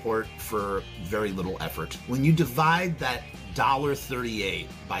show support for very little effort. When you divide that $1.38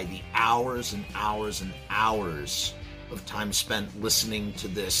 by the hours and hours and hours of time spent listening to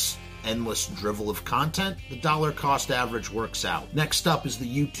this endless drivel of content, the dollar cost average works out. Next up is the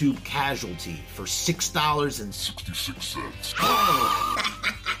YouTube Casualty for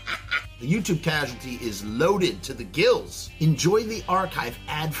 $6.66. The YouTube Casualty is loaded to the gills. Enjoy the archive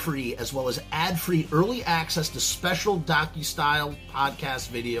ad-free, as well as ad-free early access to special docu-style podcast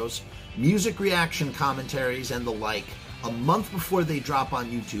videos, music reaction commentaries, and the like, a month before they drop on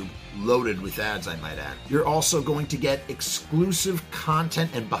YouTube, loaded with ads, I might add. You're also going to get exclusive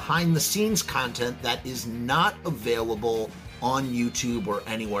content and behind-the-scenes content that is not available on YouTube or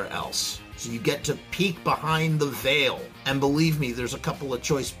anywhere else. So you get to peek behind the veil. And believe me, there's a couple of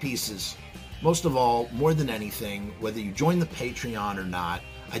choice pieces. Most of all, more than anything, whether you join the Patreon or not,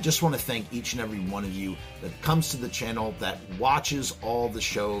 I just want to thank each and every one of you that comes to the channel, that watches all the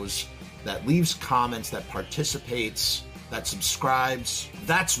shows, that leaves comments, that participates, that subscribes.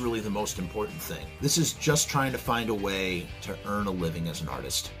 That's really the most important thing. This is just trying to find a way to earn a living as an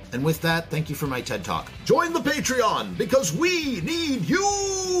artist. And with that, thank you for my TED Talk. Join the Patreon, because we need you!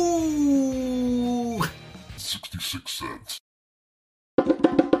 66 cents.